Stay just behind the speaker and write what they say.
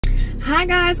Hi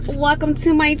guys, welcome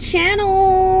to my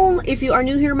channel. If you are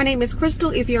new here, my name is Crystal.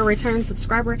 If you're a return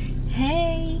subscriber,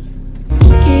 hey.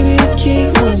 Gave it a key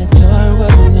when the door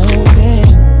wasn't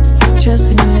open.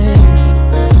 Just a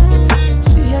minute.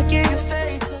 See, I gave you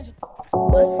faith.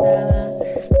 What's up?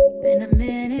 Been a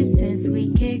minute since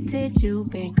we kicked it. You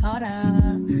been caught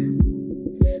up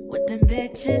with them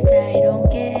bitches that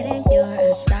don't get it. You're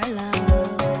a starler.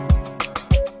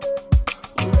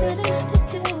 You shouldn't have to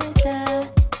deal with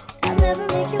that. I'll never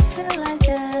make you feel like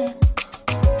that.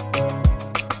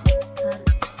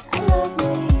 'Cause I love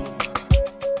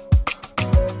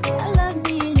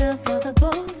me enough for the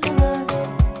both of us.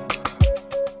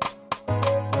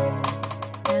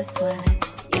 That's why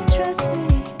you trust me.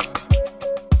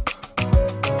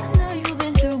 I know you've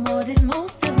been through more than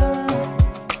most of us.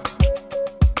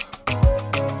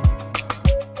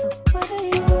 So what are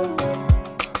you?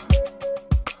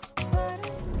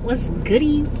 What's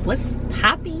goody? What's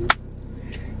popping?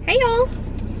 Hey y'all.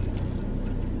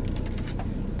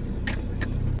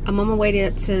 I'm on my way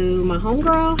to my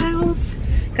homegirl house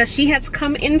because she has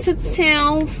come into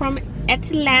town from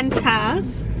Atlanta.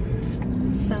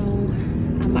 So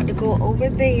I'm about to go over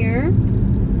there,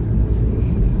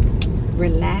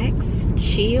 relax,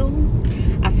 chill.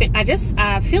 I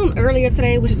filmed earlier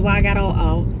today, which is why I got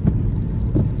all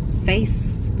face,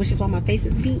 which is why my face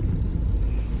is beat,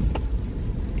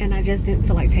 and I just didn't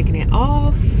feel like taking it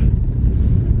off.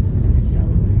 So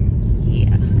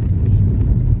yeah.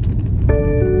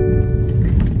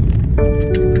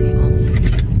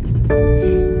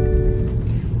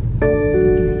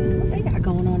 What they got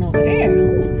going on over there?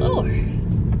 Oh Lord.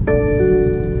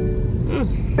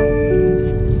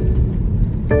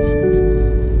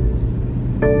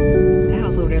 The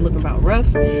house over there looking about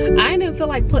rough. I didn't feel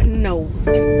like putting no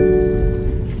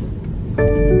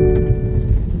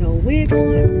wig on.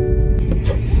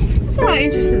 There's a lot of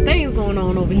interesting things going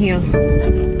on over here.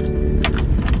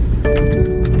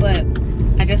 But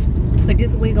I just put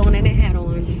this wig on and a hat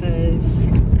on because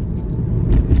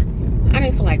I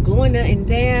didn't feel like gluing nothing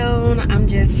down. I'm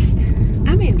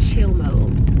in chill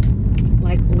mode.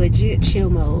 Like legit chill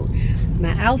mode.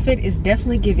 My outfit is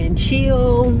definitely giving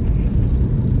chill.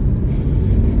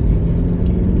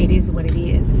 It is what it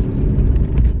is.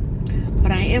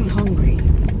 But I am hungry.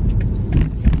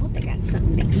 So I hope they got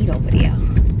something to eat over there.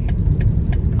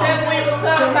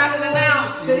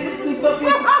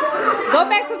 Go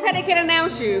back so they can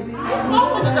announce you.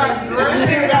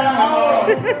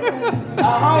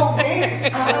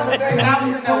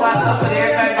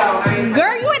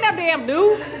 Girl, you ain't no damn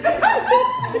dude.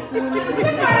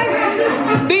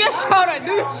 Do your shoulder,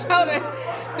 do your shoulder.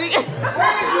 Where did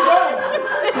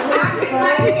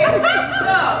you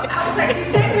go? I was like, she's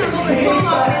taking a little bit too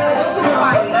long. It's a little too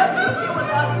quiet. She was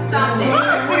up to something.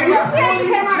 You said you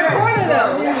came around the corner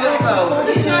though.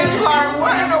 You sure you hard work?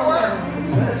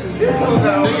 Do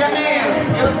your hands.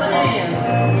 Use the hands.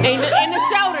 And the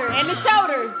shoulder. And the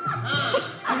shoulder.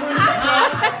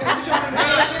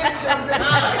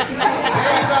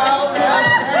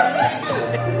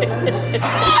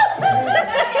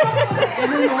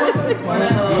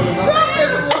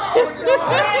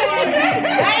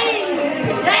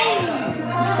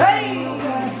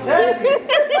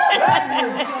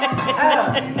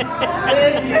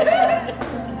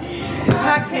 I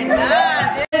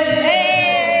cannot.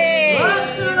 Hey!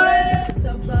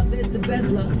 Self-love is the best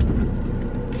love.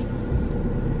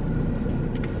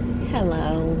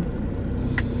 Hello.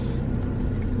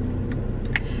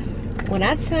 When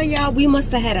I tell y'all we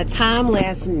must have had a time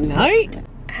last night.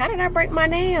 How did I break my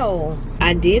nail?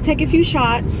 I did take a few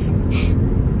shots.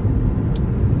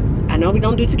 I know we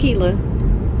don't do tequila,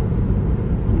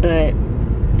 but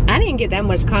I didn't get that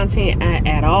much content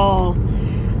at all.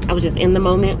 I was just in the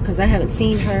moment because I haven't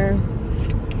seen her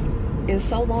in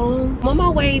so long. I'm on my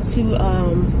way to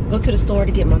go to the store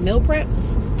to get my meal prep,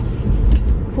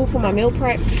 food for my meal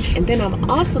prep, and then I'm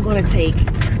also going to take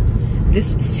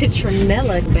this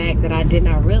citronella bag that I did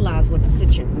not realize was a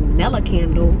citronella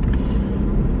candle,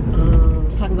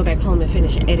 so I can go back home and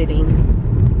finish editing.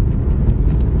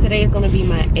 Today is going to be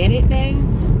my edit day.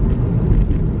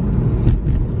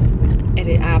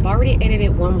 I've already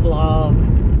edited one vlog.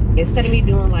 Instead of me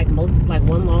doing like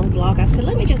one long vlog, I said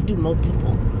let me just do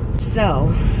multiple. So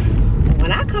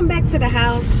when I come back to the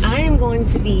house, I am going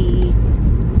to be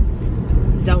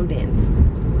zoned in,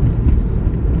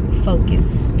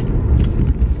 focused.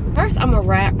 First, I'm gonna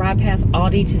ride past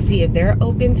Aldi to see if they're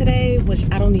open today, which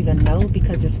I don't even know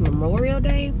because it's Memorial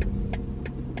Day.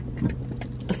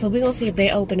 So we're gonna see if they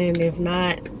open, and if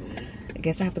not, I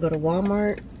guess I have to go to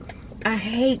Walmart. I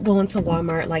hate going to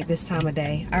Walmart like this time of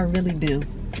day. I really do.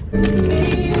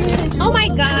 Oh my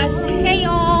gosh.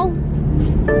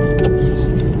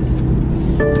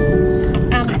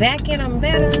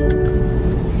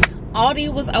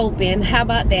 Aldi was open. How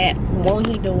about that? Won't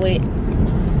he do it?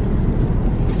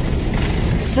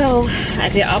 So I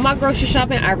did all my grocery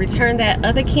shopping. I returned that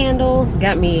other candle.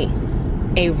 Got me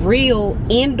a real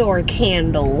indoor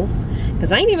candle.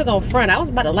 Because I ain't even gonna front. I was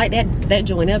about to light that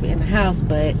joint up in the house,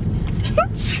 but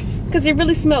because it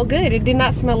really smelled good. It did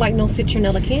not smell like no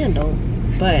citronella candle.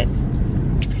 But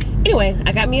anyway,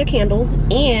 I got me a candle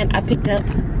and I picked up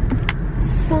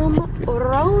some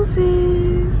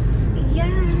roses.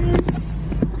 Yes.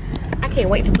 I can't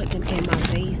wait to put them in my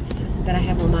vase that I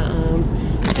have on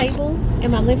my table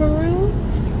in my living room.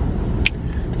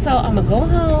 So I'm gonna go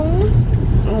home.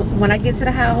 When I get to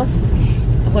the house,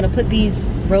 I'm gonna put these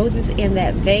roses in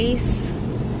that vase.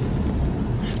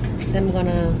 Then I'm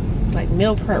gonna like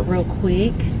meal prep real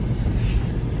quick.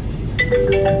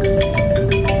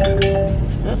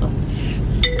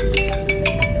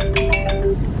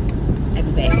 I'll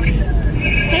be back.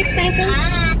 Hey, Stanker.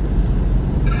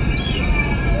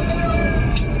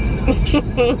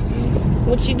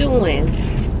 What you doing?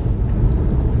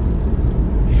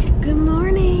 Good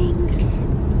morning.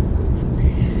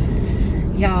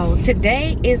 Y'all,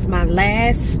 today is my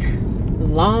last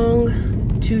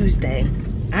long Tuesday.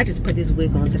 I just put this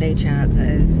wig on today, child,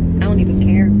 because I don't even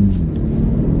care.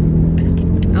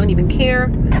 I don't even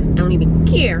care. I don't even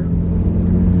care.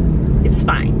 It's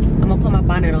fine. I'm gonna put my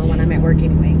bonnet on when I'm at work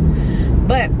anyway.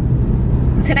 But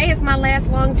today is my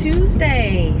last long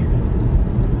Tuesday.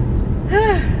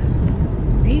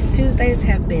 These Tuesdays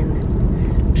have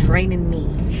been draining me.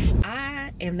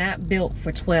 I am not built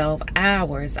for 12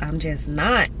 hours. I'm just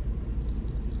not.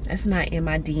 That's not in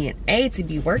my DNA to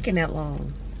be working that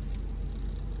long.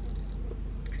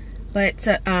 But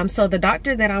so the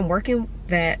doctor that I'm working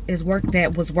that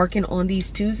was working on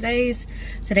these Tuesdays,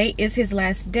 today is his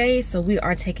last day, so we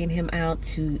are taking him out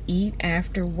to eat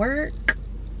after work.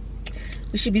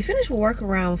 We should be finished with work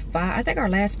around 5. I think our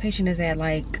last patient is at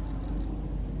like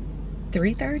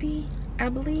 3:30, I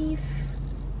believe.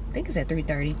 I think it's at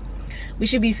 3:30. We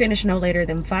should be finished no later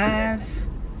than 5.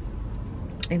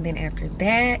 And then after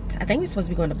that, I think we're supposed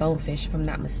to be going to Bonefish if I'm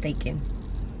not mistaken,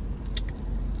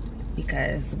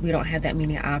 because we don't have that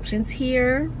many options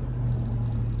here.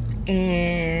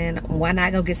 And why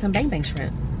not go get some bang bang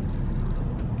shrimp?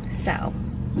 So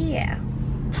yeah,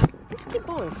 let's keep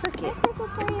going. Cricket.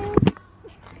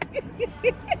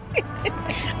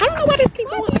 I don't know why this keep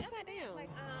going upside down.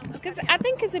 Because I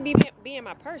think because it be in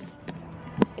my purse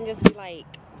and just be like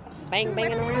bang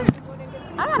banging around.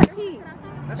 I got a key.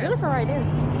 Jennifer right there.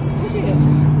 What's she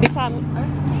doing? Beside me.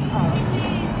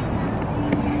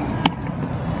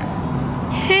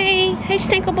 Hey,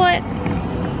 stinker butt.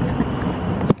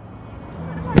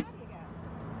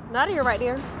 Nadia right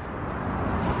there.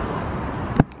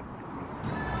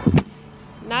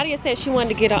 Nadia said she wanted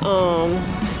to get a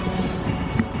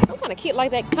some kind of kit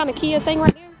like that kind of Kia thing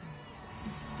right there.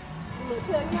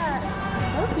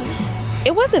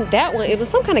 It wasn't that one. It was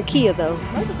some kind of Kia though.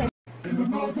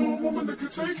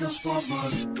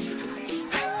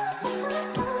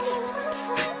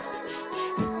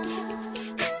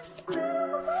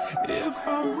 If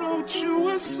I wrote you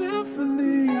a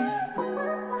symphony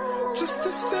just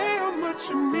to say how much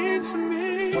you mean to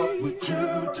me, what would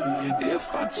you do?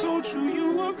 If I told you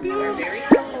you were beautiful. Very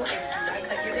careful and do not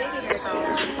cut your baby hairs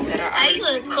off. Are you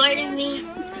recording me?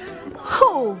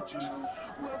 Who?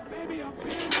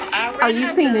 Oh, you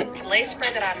seen it? Lace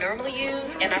spray that I normally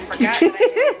use, and I forgot that I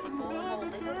used it a little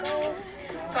ago.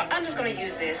 So I'm just gonna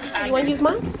use this. You want to use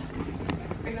mine?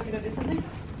 Are you going to go do something?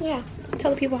 Yeah.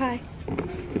 Tell the people hi.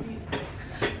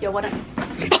 Yo, what up?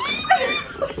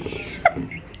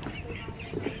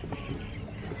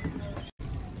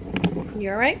 You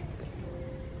alright?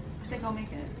 I think I'll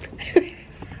make it.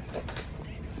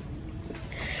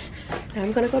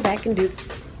 I'm gonna go back and do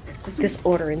this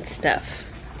ordering stuff.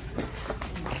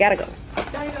 Gotta go.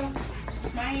 Gotta go.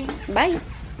 Bye. Bye.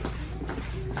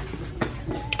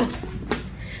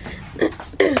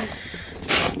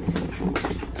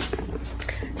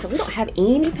 So we don't have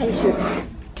any patients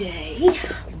today,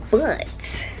 but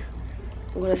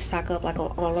we're gonna stock up like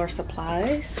on all our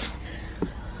supplies.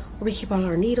 We keep all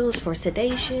our needles for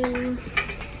sedation,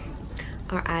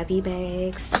 our IV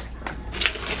bags,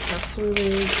 our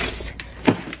fluids,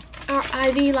 our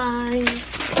IV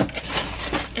lines,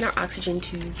 and our oxygen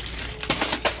tubes.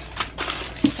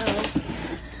 So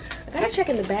I gotta check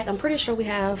in the back. I'm pretty sure we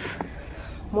have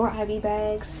more IV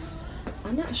bags.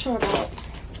 I'm not sure about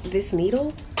this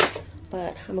needle,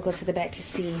 but I'm gonna go to the back to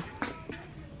see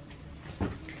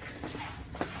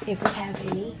if we have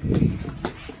any.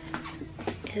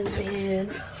 And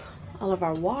then all of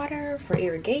our water for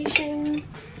irrigation,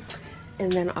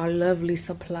 and then our lovely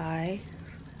supply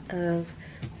of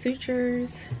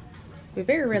sutures. We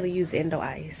very rarely use endo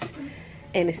ice,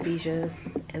 anesthesia,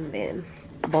 and then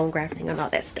bone grafting and all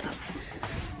that stuff.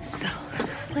 So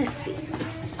let's see.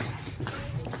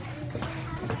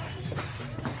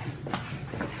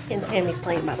 And Sammy's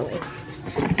playing, by the way.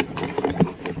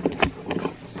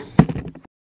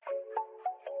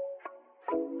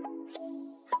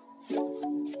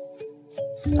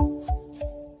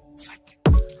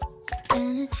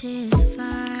 Energy is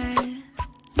fire,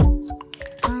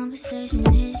 conversation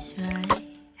is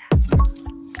right.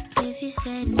 If you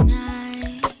stay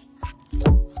tonight,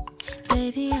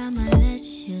 baby, I might let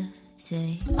you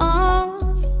say all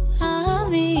of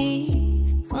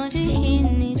me. Want you here,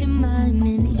 need your mind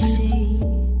in these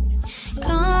sheets.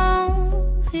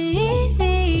 Completely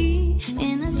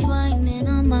intertwined in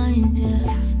our minds,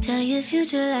 yeah. Tell your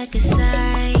future like a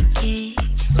psychic.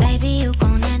 Baby, you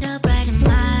gon' end up right in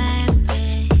my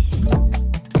bed.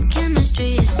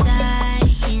 Chemistry is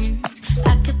science.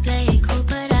 I could play it cool,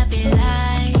 but I'd be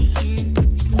lying.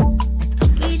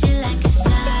 Read you like a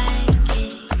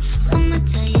psychic. I'ma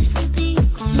tell you something, you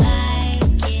gon'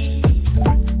 like it.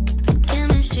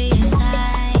 Chemistry is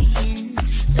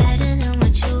science. Better than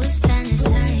what you was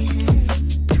fantasizing.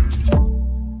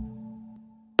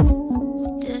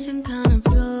 Different kind of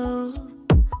blue.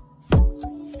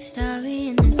 Starry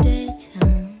in the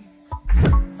daytime.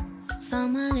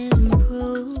 Found my living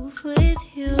proof with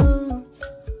you.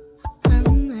 I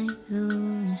might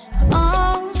lose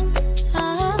all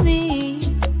of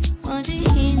me. Want you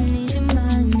here, need your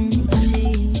mind in these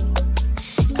sheets.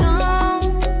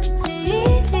 Completely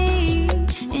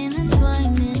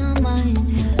intertwined in our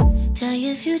minds, yeah. Tell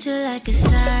your future like a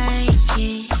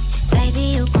psychic. Baby,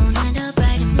 you gon' end up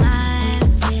right in my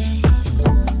bed.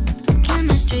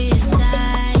 Chemistry is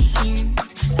science.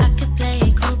 I could play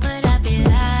it cool, but I'd be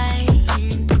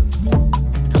lying.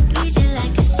 Read you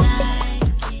like a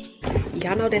psychic.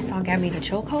 Y'all know that song got me the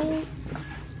chokehold?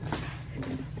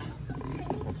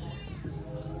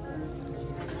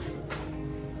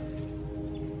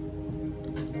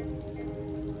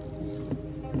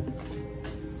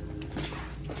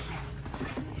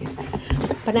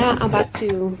 But now I'm about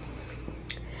to,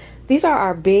 these are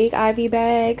our big IV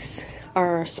bags,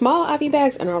 our small IV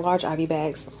bags, and our large IV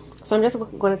bags. So I'm just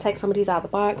going to take some of these out of the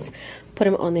box, put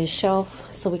them on this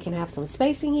shelf so we can have some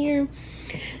space in here,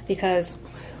 because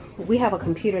we have a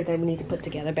computer that we need to put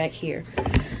together back here.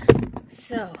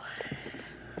 So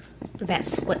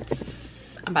that's what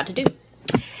I'm about to do.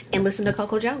 And listen to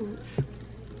Coco Jones.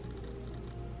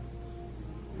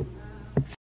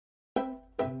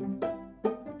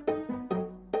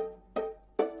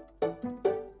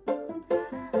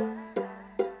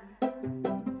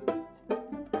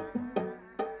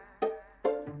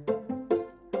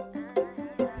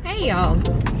 Hey y'all,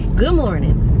 good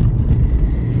morning.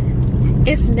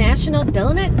 It's National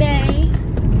Donut Day,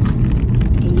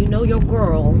 and you know your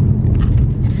girl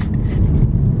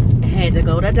had to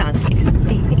go to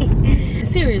Dunkin'.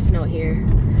 Serious note here.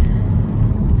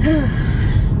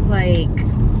 Like,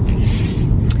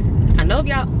 I know if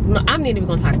y'all, no, I'm not even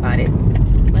gonna talk about it.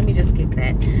 Let me just skip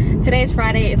that. Today's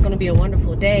Friday. It's gonna be a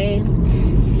wonderful day.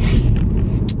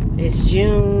 It's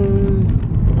June.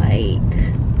 Like,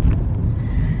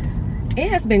 it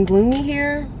has been gloomy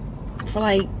here for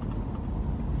like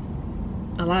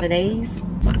a lot of days.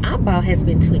 My eyeball has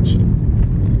been twitching,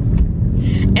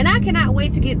 and I cannot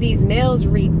wait to get these nails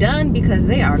redone because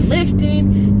they are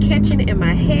lifting, catching in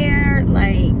my hair,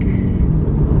 like,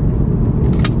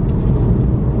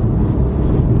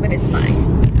 but it's fine.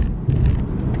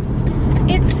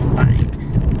 It's fine.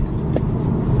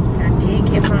 I did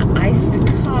get my iced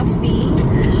coffee.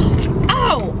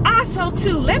 Oh, also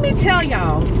too, let me tell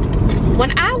y'all,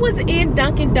 when I was in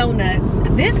Dunkin' Donuts,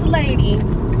 this lady,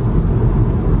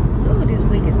 ooh, this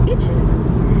wig is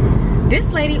itching.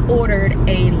 This lady ordered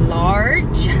a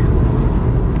large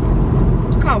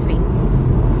coffee.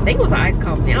 I think it was an iced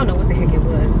coffee. I don't know what the heck it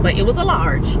was, but it was a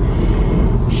large.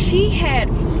 She had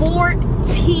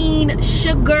 14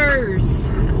 sugars.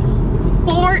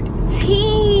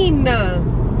 14.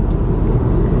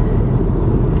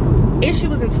 And she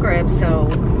was in scrubs, so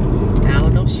I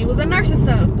don't know if she was a nurse or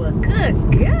something, but good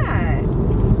God.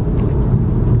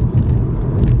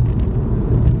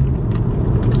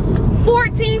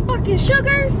 14 fucking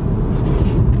sugars?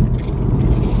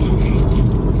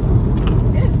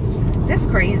 That's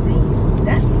crazy.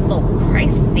 That's so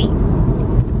crazy.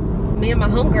 Me and my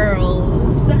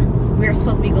homegirls, we're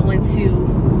supposed to be going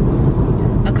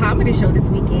to a comedy show this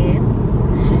weekend.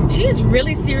 She is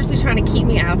really seriously trying to keep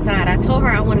me outside. I told her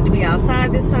I wanted to be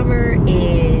outside this summer,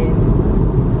 and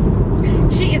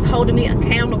she is holding me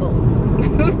accountable.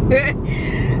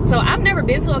 So I've never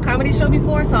been to a comedy show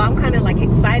before, so I'm kind of like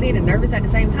excited and nervous at the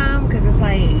same time, because it's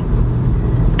like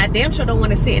I damn sure don't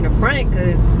want to sit in the front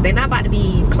because they're not about to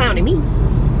be clowning me.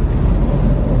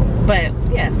 But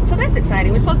yeah, so that's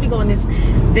exciting. We're supposed to be going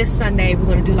this Sunday. We're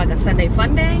going to do like a Sunday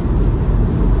fun day,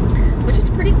 which is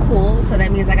pretty cool. So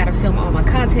that means I got to film all my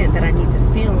content that I need to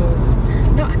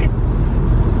film. No, I could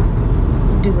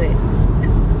do it,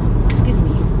 excuse me,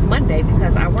 Monday,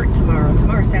 because I work tomorrow.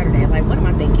 Tomorrow's Saturday. Like, what am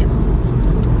I thinking?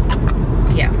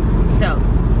 Yeah, so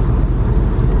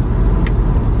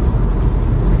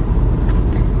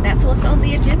that's what's on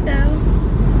the agenda.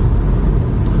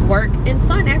 Work and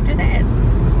fun after that.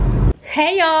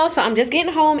 Hey y'all, so I'm just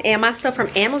getting home and my stuff from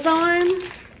Amazon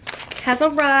has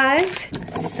arrived.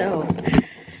 So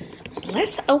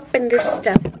let's open this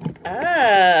stuff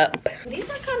up. These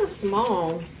are kind of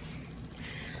small,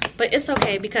 but it's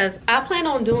okay because I plan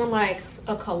on doing like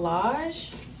a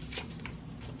collage.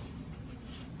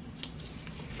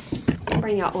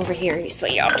 Bring y'all over here so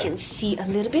y'all can see a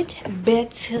little bit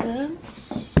better.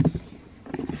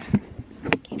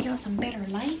 Give y'all some better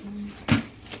light.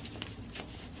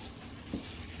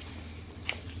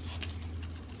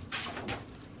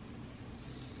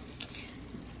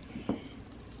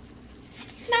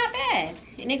 It's not bad.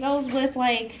 And it goes with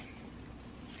like,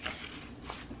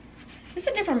 it's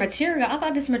a different material. I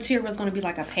thought this material was going to be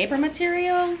like a paper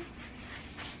material,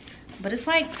 but it's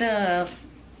like the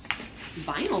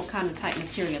vinyl kind of type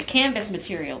material, canvas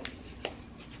material.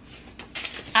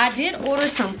 I did order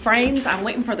some frames. I'm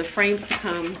waiting for the frames to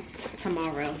come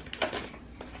tomorrow.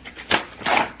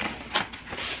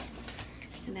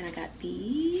 And then I got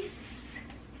these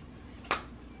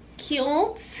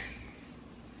cute.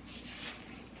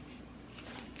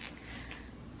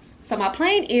 So my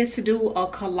plan is to do a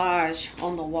collage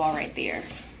on the wall right there.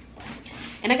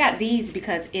 And I got these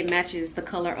because it matches the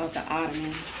color of the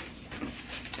ottoman.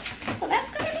 So that's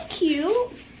gonna be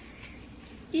cute.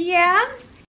 Yeah.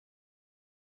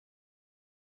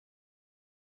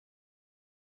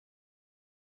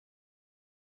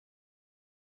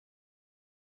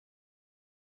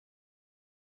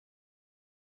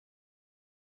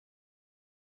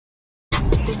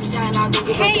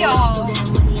 Hey y'all.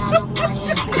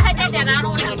 Cut that down. I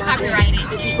don't want to get copyrighted.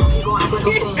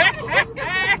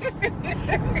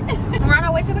 We're on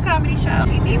our way to the comedy show.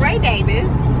 See Deray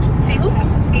Davis. See who?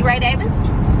 Deray Davis.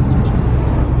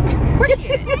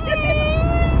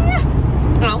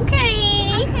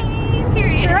 Okay.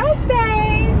 Period. Girls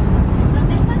Day.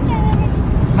 Sunday fun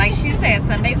day. Like she said,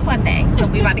 Sunday fun day. So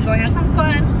we about to go have some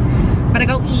fun. About to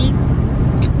go eat.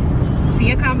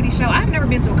 See a comedy show. I've never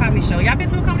been to a comedy show. Y'all been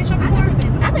to a comedy show before?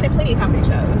 I've been to plenty of comedy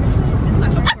shows.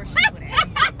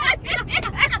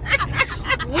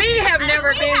 We have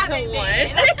never been to one.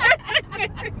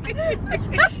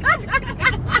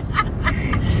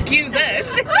 Excuse us.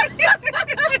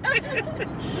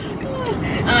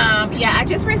 Yeah, I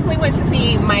just recently went to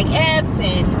see Mike Epps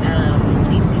and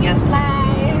DC Young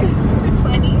Fly, which is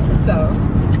funny. So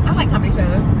I like comedy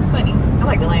shows. Funny. I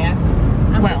like to laugh.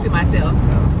 I'm goofy myself,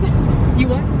 so. You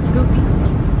what? Goofy.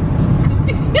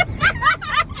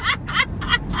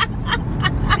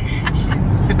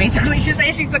 So basically she's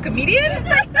saying she's a comedian?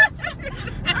 I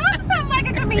sound like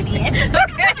a comedian.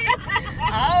 Okay.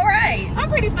 All right. I'm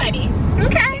pretty funny.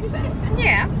 Okay.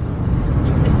 Yeah.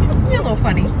 You're a little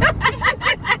funny.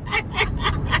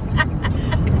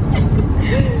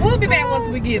 We'll be back once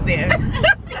we get there.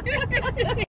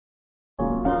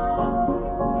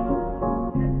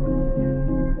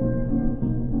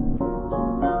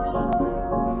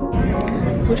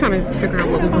 We're trying to figure out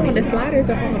what we want to eat. The sliders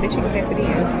or the chicken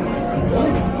quesadillas?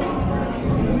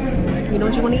 You know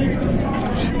what you want to eat?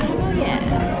 Yeah.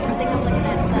 I think I'm looking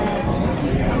at the...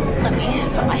 Let me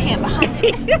put my hand behind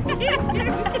it.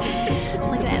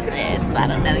 Looking at this, but I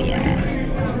don't know yet.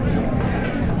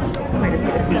 I might just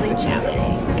get a Caesar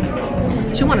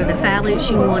salad. She wanted a salad.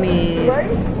 She wanted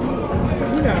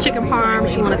chicken parm.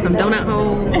 She wanted some donut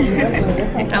holes.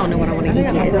 I don't know what I want to eat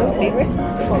yet.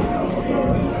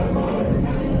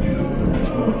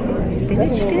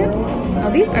 Spinach dip? Oh,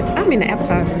 these are, I mean the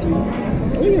appetizers.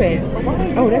 Where you at?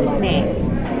 Oh, that's snacks.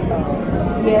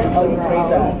 Yeah. Oh,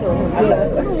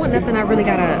 I don't want nothing I really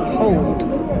gotta hold.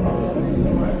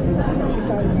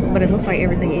 But it looks like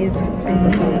everything is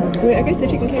cold. Well, I guess the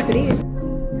chicken quesadilla.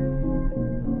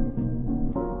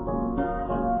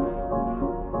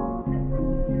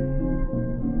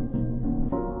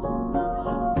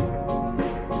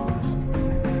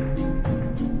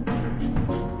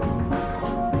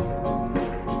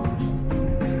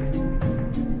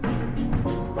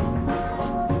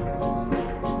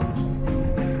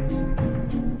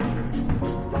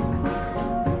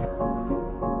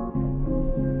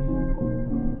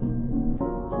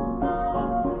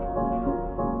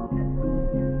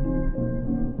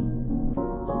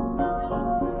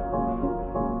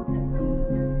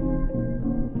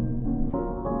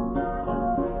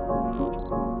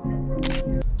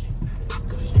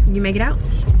 You make it out?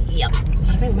 Yep.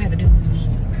 I think we have to do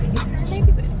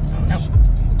maybe, but no.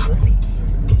 We'll see.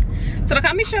 So the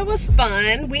comedy show was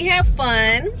fun. We had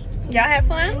fun. Y'all had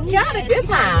fun? Y'all had a good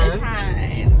time.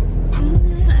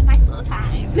 A nice little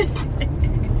time.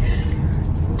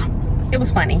 It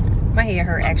was funny. My hair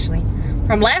hurt actually.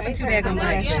 From laughing too daggone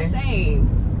much. Same.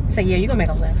 So yeah, you gonna make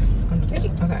a left. Okay.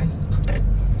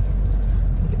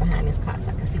 Get behind this car so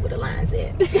I can see where the line's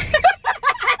at.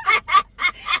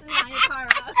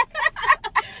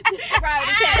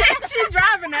 She's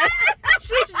driving us.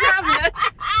 She's driving us.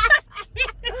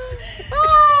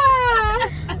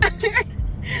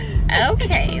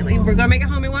 Okay, we're gonna make it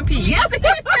home in one piece. Yep.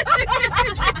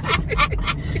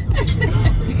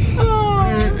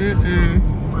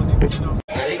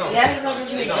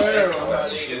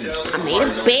 I made a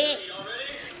bet.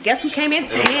 Guess who came in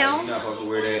town? 5,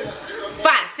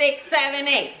 6, 7,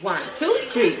 8. 1, 2,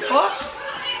 3, 4.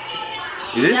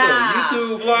 Is this a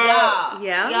YouTube vlog?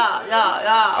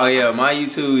 Yeah. Oh yeah, my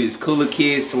YouTube is Cooler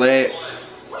Kid Slap.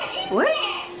 What?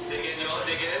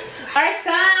 Our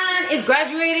son is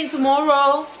graduating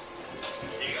tomorrow.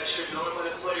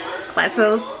 Class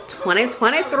of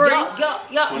 2023.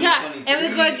 Yeah. And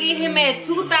we're gonna get him a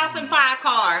 2005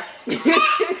 car.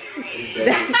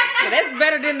 That's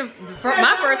better than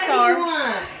my first car.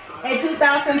 A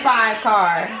 2005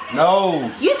 car.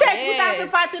 No. You said Yes.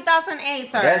 2005,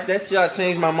 2008, sir. That's just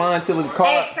changed my mind to the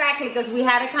car. Exactly, because we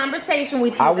had a conversation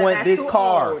with you. I that want that's this too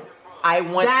car. old. I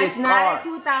want That's this not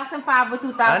car. a 2005 or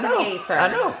 2008, sir. I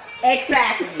know.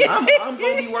 Exactly. I'm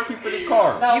gonna be working for this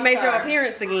car. No, You made your sir.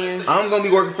 appearance again. I'm gonna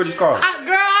be working for this car.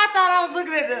 Girl, I thought I was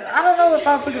looking at the. I don't know if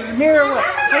I was looking at the mirror or what.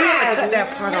 Cut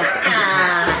that part off.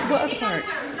 What other part?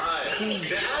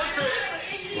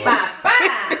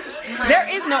 Bye-bye. There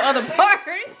is no other part.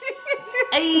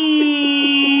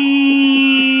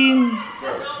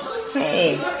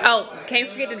 Hey. Oh, can't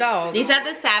forget the dog. These are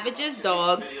the Savages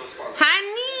dogs.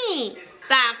 Honey,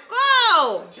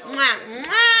 taco. Mwah,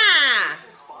 mwah.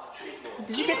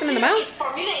 Did you kiss him in the mouth?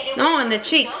 No, in the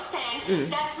cheeks.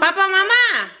 Papa,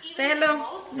 mama. Say hello.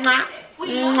 Mwah. What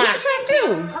Mwah. you trying to do?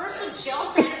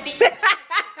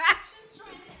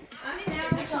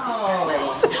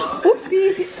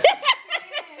 Whoopsie.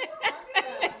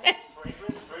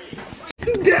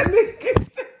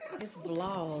 It's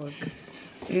vlog.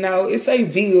 No, it's a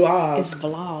vlog. It's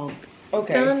vlog.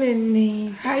 Okay.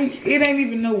 How you, it ain't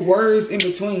even no words in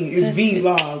between. It's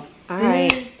vlog.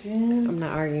 Alright. I'm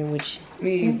not arguing with you.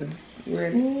 Me either.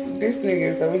 This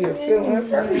nigga is over here feeling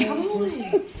herself.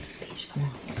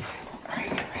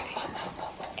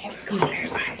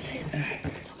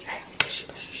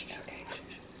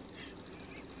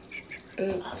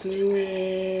 Up to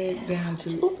it, down to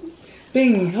it.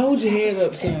 Bing, hold your head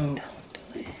up some.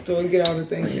 So we get all the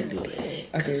things.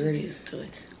 Okay, ready?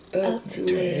 Up to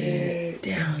it,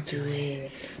 down to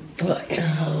it. But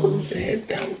toes and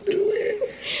don't do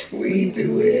it. We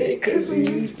do it cause we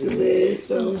used to it.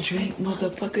 So drink,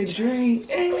 motherfucker, drink.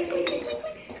 Hey.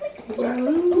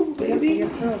 Salud, baby.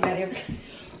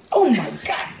 Oh my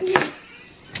God.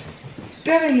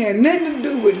 That ain't had nothing to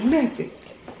do with nothing.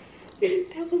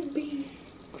 That was me.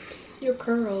 Your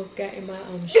curl got in my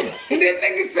shirt. And that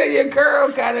nigga said your girl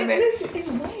got in it. It's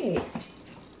white.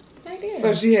 Right there.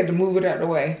 So she had to move it out the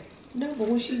way. No, but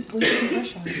when she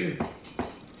brush on you.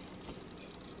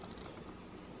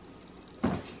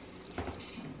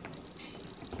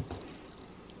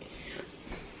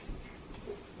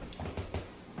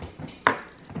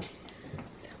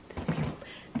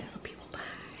 Tell people bye.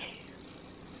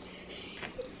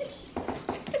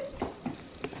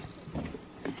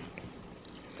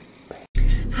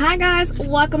 Hi guys,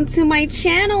 welcome to my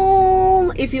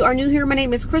channel. If you are new here, my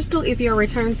name is Crystal. If you're a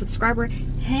returning subscriber,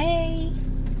 hey.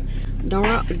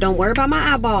 Don't worry about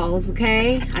my eyeballs,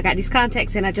 okay? I got these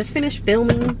contacts and I just finished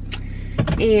filming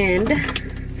and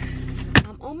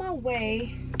I'm on my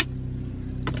way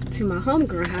to my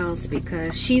homegirl house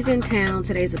because she's in town.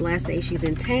 Today's the last day she's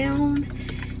in town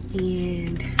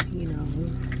and you know,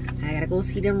 I gotta go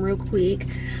see them real quick.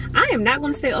 I am not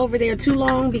gonna stay over there too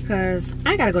long because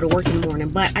I gotta go to work in the morning,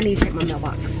 but I need to check my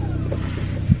mailbox.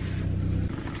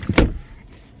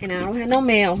 And I don't have no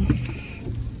mail.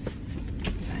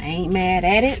 I ain't mad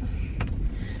at it.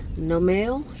 No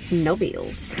mail, no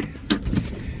bills.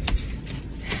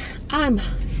 I'm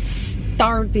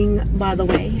starving, by the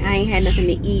way. I ain't had nothing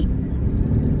to eat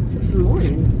since this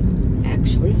morning,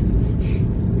 actually.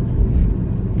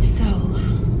 So,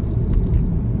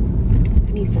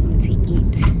 I need something to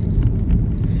eat.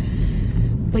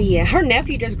 But yeah, her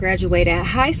nephew just graduated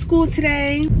high school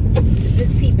today. Put the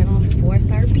seatbelt on before I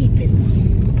start beeping.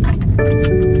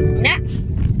 Nah.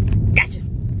 Gotcha.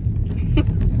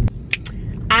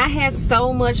 had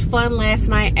so much fun last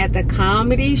night at the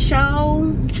comedy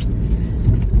show.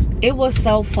 It was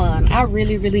so fun. I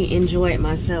really, really enjoyed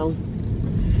myself.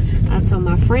 I told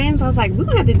my friends, I was like, we're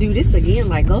gonna have to do this again.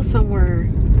 Like, go somewhere.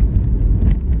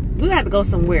 We have to go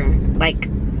somewhere, like,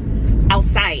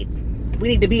 outside. We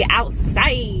need to be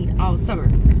outside all summer.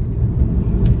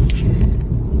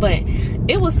 But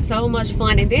it was so much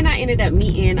fun. And then I ended up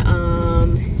meeting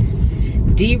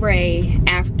Deray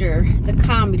after the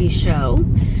comedy show.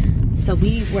 So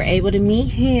we were able to meet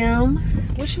him,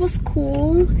 which was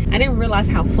cool. I didn't realize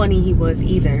how funny he was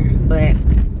either, but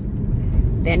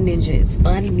that ninja is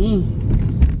funny.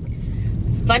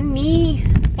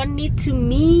 Funny to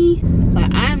me.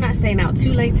 But I'm not staying out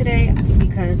too late today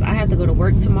because I have to go to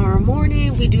work tomorrow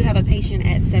morning. We do have a patient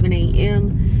at 7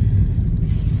 a.m.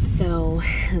 So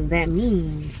that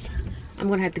means I'm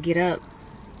gonna have to get up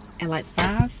at like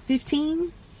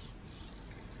 5:15.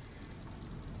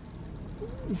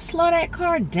 Slow that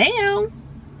car down.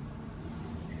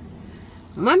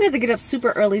 I'm gonna have to get up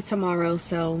super early tomorrow,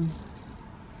 so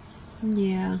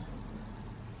yeah.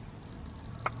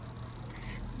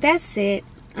 That's it.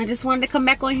 I just wanted to come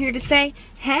back on here to say,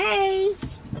 hey.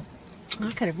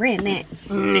 I could have ran that.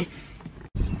 You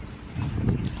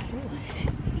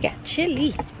got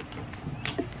chili.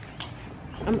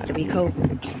 I'm about to be cold.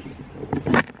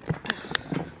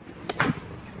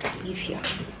 Leave y'all.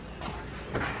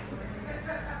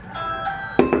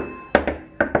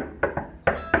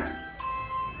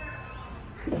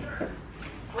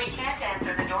 We can't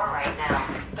answer the door right now,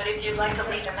 but if you'd like to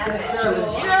leave a message.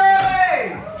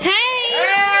 Hey!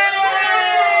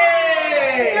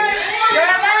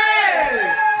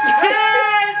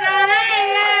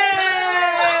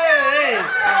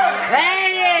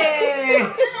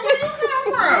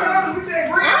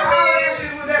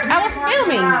 I was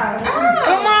filming.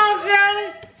 Come on, Shirley.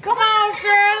 Come on,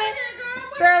 Shirley.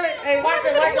 Shirley, hey, watch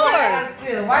it.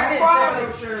 Watch it,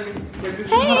 Shirley.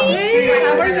 Hey,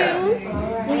 how are you?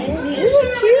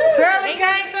 Shirley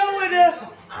came through with the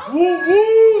woo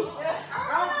woo.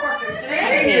 I'm fucking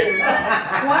saying.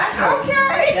 What?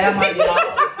 Okay. That might be all.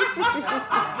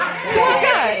 What's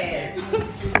that?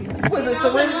 Was it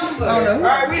syringe? Oh, no. All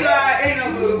right, we live. Ain't no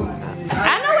food. I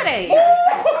know it ain't.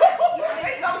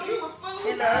 They told you it was food.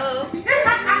 Hello.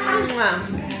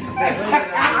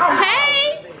 Hey.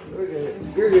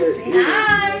 You're good.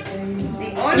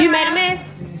 Hi. You made a mess?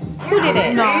 Who did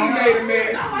it? No. He made a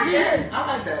mess. I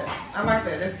like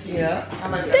that. That's cute. Yeah. I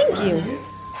like that. Thank you.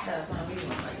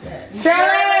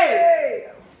 Shirley!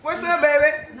 What's up,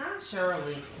 baby? Not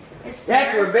Shirley.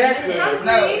 That's Rebecca.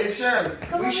 No, it's Shirley.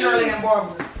 We Shirley and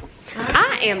Barbara.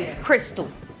 I am Crystal.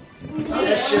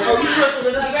 That's Shirley. Oh, you Crystal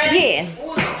it up? Yeah.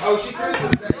 Oh, she Crystal.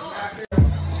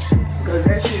 Because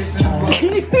that shit is finna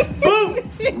boom.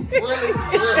 Really?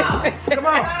 Come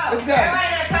on, let's go.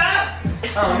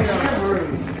 Oh,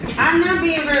 I'm not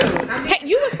being rude. Hey,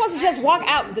 you were supposed to just walk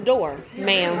out the door,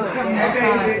 ma'am.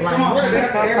 Okay, come on.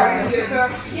 Everybody get a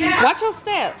cup. Watch your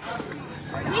step.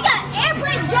 We got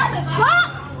airplanes dropping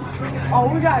bombs. Oh,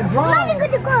 we got drones. Mommy,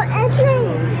 good to go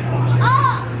airplanes.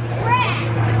 Oh, crap.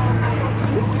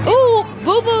 Ooh,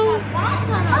 boo boo.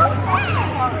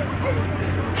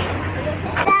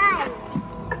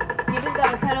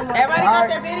 Everybody got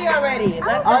their video ready.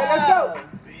 Let's go. All right, let's go.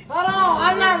 Hold on,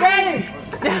 I'm not ready.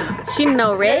 She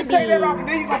no ready. Take that off and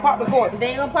then you gonna pop the cork.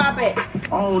 They gonna pop it.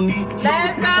 Oh, need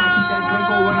Let's go.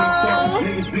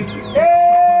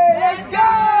 Hey, let's go.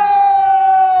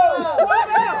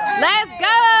 Let's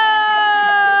go.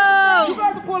 You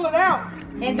got to pull it out.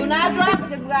 And do not drop it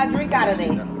because we got to drink out of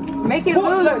there. Make it Pull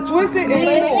loose. it, twist it, Twist and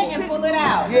it pull. and pull it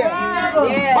out. Yeah.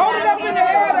 Yeah. Hold it up in the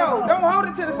air though. Don't hold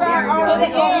it to the side. To the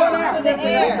air. To the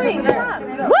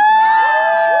air. Woo!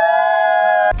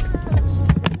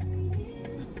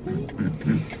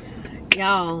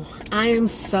 Y'all, I am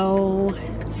so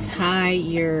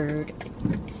tired.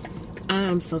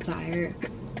 I'm so tired.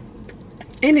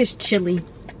 And it's chilly.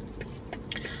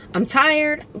 I'm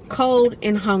tired, cold,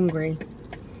 and hungry.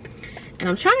 And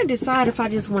I'm trying to decide if I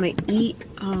just want to eat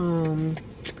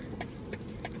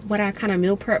what I kind of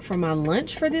meal prep for my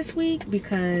lunch for this week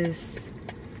because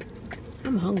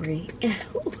I'm hungry.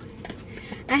 Ooh.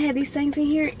 I had these things in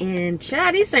here and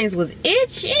child, these things was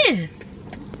itching.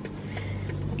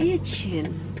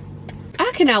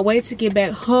 I cannot wait to get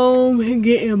back home and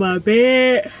get in my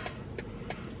bed.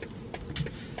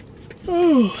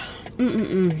 Oh,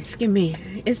 excuse me.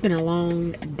 It's been a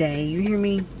long day. You hear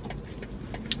me?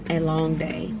 A long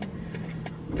day.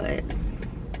 But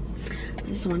I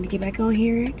just wanted to get back on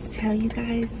here to tell you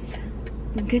guys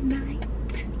good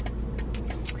night.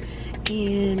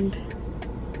 And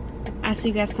I'll see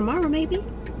you guys tomorrow, maybe.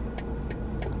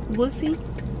 Wussy.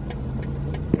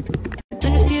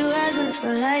 Been a few hours, but it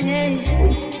feel like days.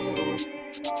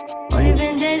 Only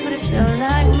been days, but it feel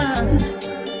like months.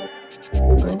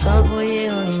 Been gone for a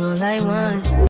year, only know like once.